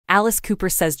Alice Cooper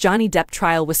says Johnny Depp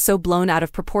trial was so blown out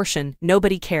of proportion,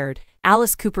 nobody cared.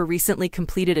 Alice Cooper recently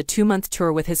completed a 2-month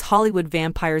tour with his Hollywood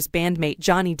Vampires bandmate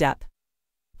Johnny Depp.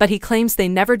 But he claims they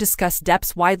never discussed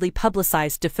Depp's widely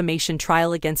publicized defamation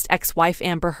trial against ex-wife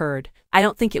Amber Heard. "I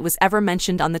don't think it was ever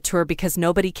mentioned on the tour because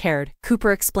nobody cared,"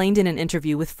 Cooper explained in an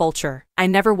interview with Vulture. "I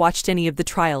never watched any of the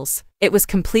trials. It was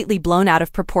completely blown out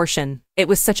of proportion. It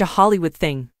was such a Hollywood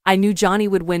thing. I knew Johnny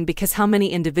would win because how many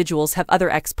individuals have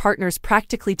other ex-partners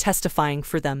practically testifying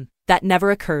for them? That never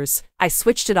occurs. I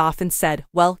switched it off and said,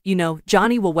 well, you know,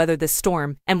 Johnny will weather this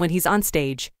storm, and when he's on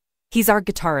stage, he's our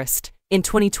guitarist." In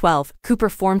 2012, Cooper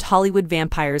formed Hollywood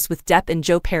Vampires with Depp and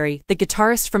Joe Perry, the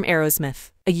guitarist from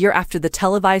Aerosmith. A year after the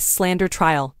televised slander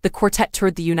trial, the quartet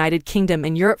toured the United Kingdom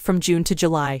and Europe from June to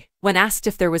July. When asked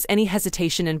if there was any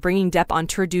hesitation in bringing Depp on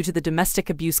tour due to the domestic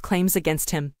abuse claims against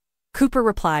him, Cooper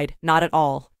replied, "Not at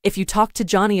all. If you talked to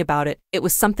Johnny about it, it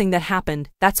was something that happened,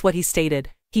 that's what he stated.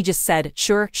 He just said,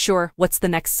 sure, what's the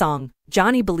next song?"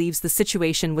 Johnny believes the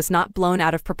situation was not blown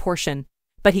out of proportion,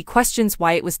 but he questions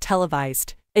why it was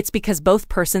televised. "It's because both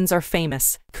persons are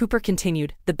famous," Cooper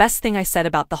continued. "The best thing I said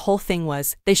about the whole thing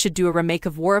was, they should do a remake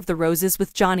of War of the Roses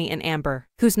with Johnny and Amber.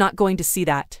 Who's not going to see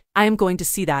that? I am going to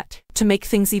see that. To make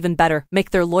things even better,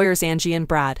 make their lawyers Angie and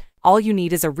Brad. All you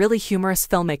need is a really humorous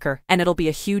filmmaker, and it'll be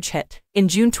a huge hit." In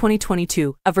June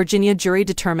 2022, a Virginia jury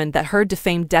determined that Heard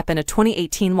defamed Depp in a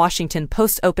 2018 Washington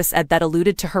Post op-ed that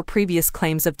alluded to her previous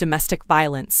claims of domestic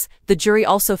violence. The jury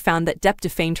also found that Depp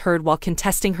defamed Heard while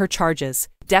contesting her charges.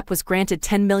 Depp was granted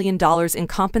 $10 million in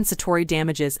compensatory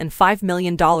damages and $5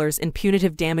 million in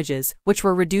punitive damages, which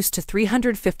were reduced to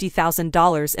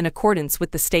 $350,000 in accordance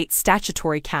with the state's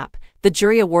statutory cap. The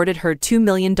jury awarded Heard $2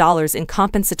 million in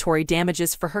compensatory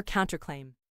damages for her counterclaim.